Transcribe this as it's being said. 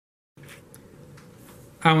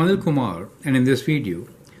I'm Anil Kumar, and in this video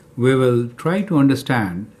we will try to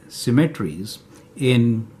understand symmetries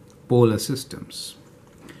in polar systems.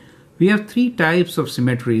 We have three types of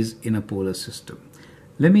symmetries in a polar system.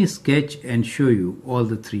 Let me sketch and show you all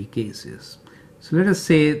the three cases. So let us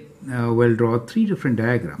say we'll draw three different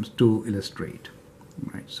diagrams to illustrate.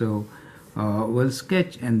 Right. So we'll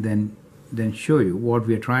sketch and then show you what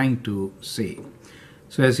we are trying to say.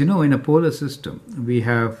 So as you know, in a polar system we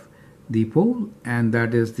have the pole, and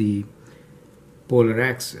that is the polar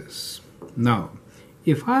axis. Now,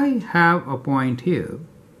 if I have a point here,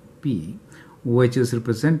 P, which is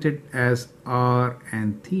represented as R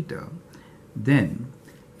and theta, then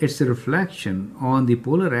it's a reflection on the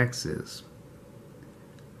polar axis,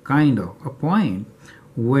 kind of a point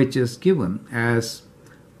which is given as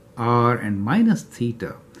R and minus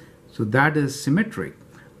theta. So that is symmetric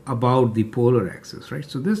about the polar axis, right?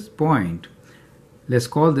 So this point, let's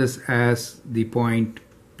call this as the point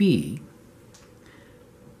P,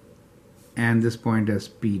 and this point as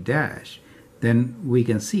P dash. Then we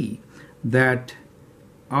can see that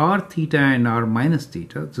R theta and R minus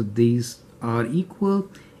theta, so these are equal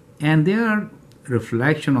and they are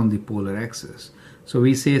reflection on the polar axis. So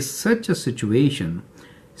we say such a situation,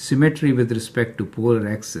 symmetry with respect to polar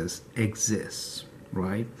axis exists,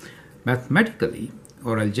 right? Mathematically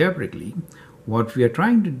or algebraically, what we are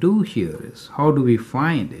trying to do here is, how do we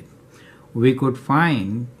find it? We could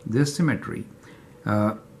find this symmetry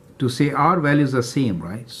to say our values are same,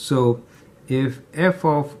 right? So if f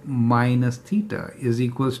of minus theta is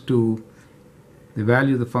equals to the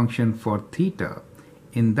value of the function for theta,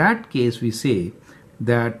 in that case we say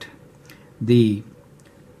that the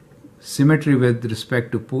symmetry with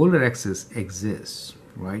respect to polar axis exists,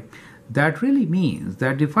 right? That really means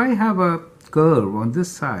that if I have a curve on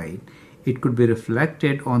this side, it could be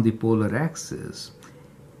reflected on the polar axis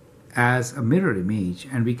as a mirror image,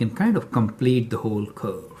 and we can kind of complete the whole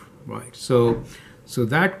curve, right? So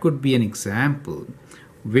that could be an example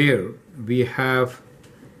where we have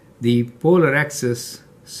the polar axis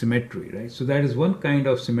symmetry, right? So that is one kind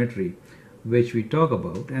of symmetry which we talk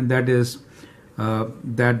about, and that is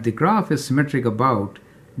that the graph is symmetric about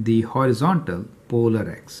the horizontal polar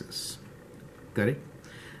axis, correct?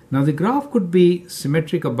 Now the graph could be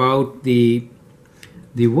symmetric about the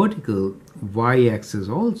vertical y-axis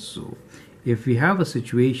also. If we have a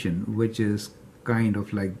situation which is kind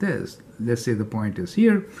of like this, let's say the point is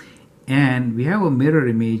here and we have a mirror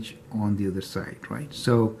image on the other side, right?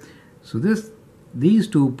 So these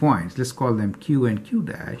 2 points, let's call them Q and Q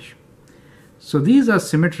dash. So these are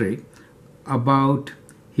symmetric about,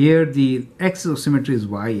 here the axis of symmetry is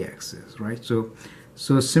y-axis, right?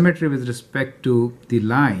 So symmetry with respect to the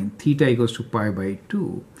line theta equals to pi by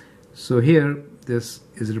 2. So here this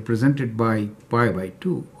is represented by pi by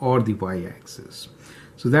 2 or the y-axis.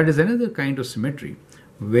 So that is another kind of symmetry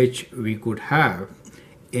which we could have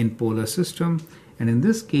in polar system. And in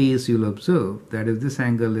this case you'll observe that if this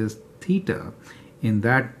angle is theta, in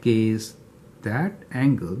that case that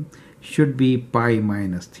angle should be pi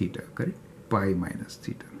minus theta, correct? Pi minus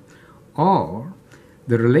theta. Or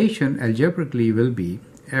the relation algebraically will be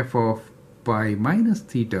f of pi minus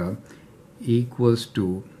theta equals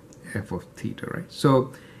to f of theta, right?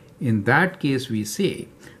 So in that case we say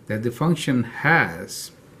that the function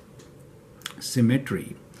has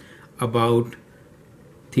symmetry about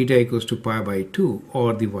theta equals to pi by 2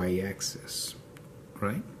 or the y-axis,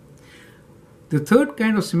 right? The third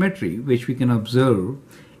kind of symmetry which we can observe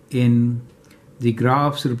in the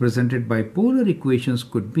graphs represented by polar equations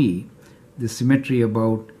could be the symmetry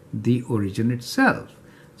about the origin itself.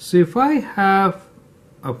 So if I have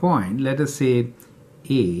a point, let us say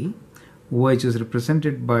A, which is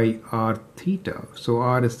represented by r theta, so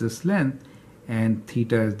r is this length and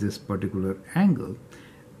theta is this particular angle,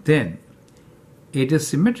 then it is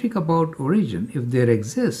symmetric about origin if there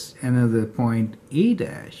exists another point A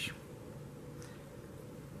dash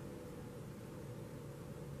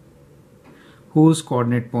whose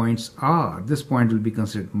coordinate points are, this point will be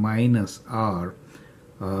considered minus r,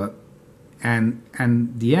 and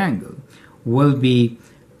the angle will be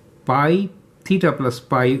pi theta plus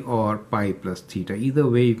pi or pi plus theta. Either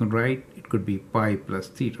way you can write, it could be pi plus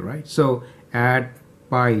theta, right? So add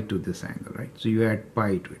pi to this angle, right? So you add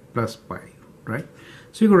pi to it, plus pi, right?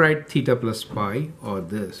 So you can write theta plus pi or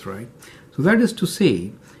this, right? So that is to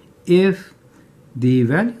say, if the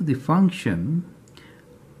value of the function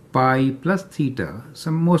pi plus theta,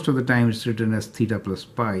 most of the time it's written as theta plus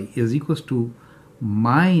pi, is equals to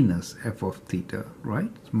minus f of theta,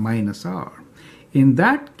 right? Minus r. In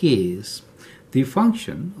that case, the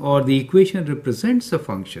function or the equation represents a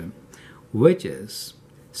function which is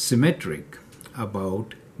symmetric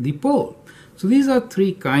about the pole. So these are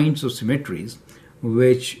three kinds of symmetries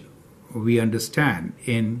which we understand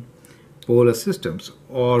in polar systems,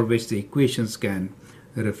 or which the equations can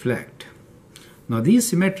reflect. Now these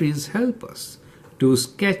symmetries help us to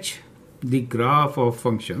sketch the graph of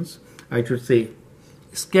functions. I should say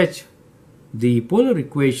sketch the polar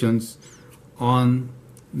equations on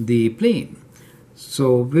the plane.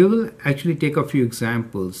 So we will actually take a few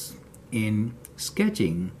examples in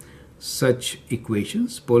sketching such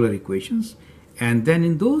equations, polar equations, and then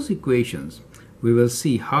in those equations we will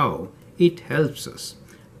see how it helps us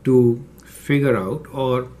to figure out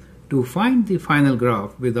or to find the final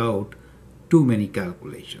graph without too many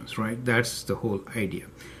calculations, right? That's the whole idea.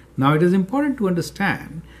 Now it is important to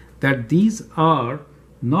understand that these are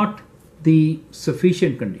not the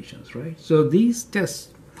sufficient conditions, right? So these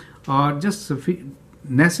tests are just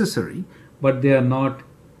necessary, but they are not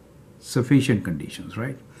sufficient conditions,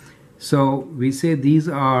 right? So we say these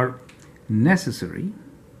are necessary,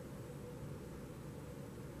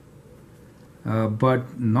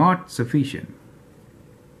 but not sufficient.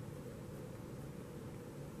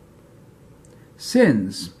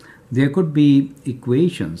 Since there could be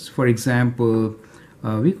equations, for example,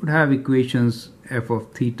 we could have equations f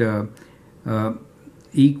of theta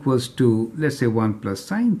equals to, let's say, 1 plus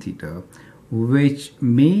sine theta, which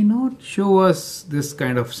may not show us this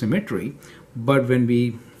kind of symmetry, but when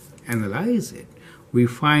we analyze it, we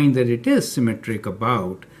find that it is symmetric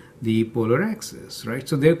about the polar axis, right?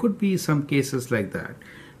 So there could be some cases like that.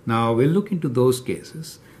 Now we'll look into those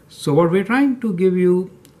cases. So what we're trying to give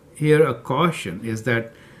you here a caution is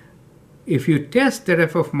that if you test that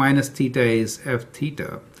f of minus theta is f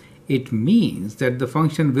theta, it means that the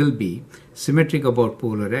function will be symmetric about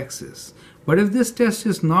polar axis. But if this test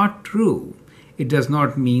is not true, it does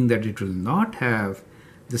not mean that it will not have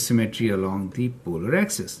the symmetry along the polar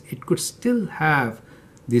axis. It could still have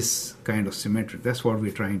this kind of symmetry. That's what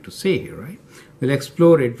we're trying to say here, right? We'll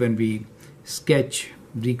explore it when we sketch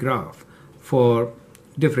the graph for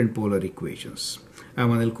different polar equations.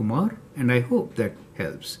 I'm Anil Kumar, and I hope that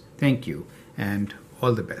helps. Thank you, and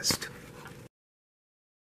all the best.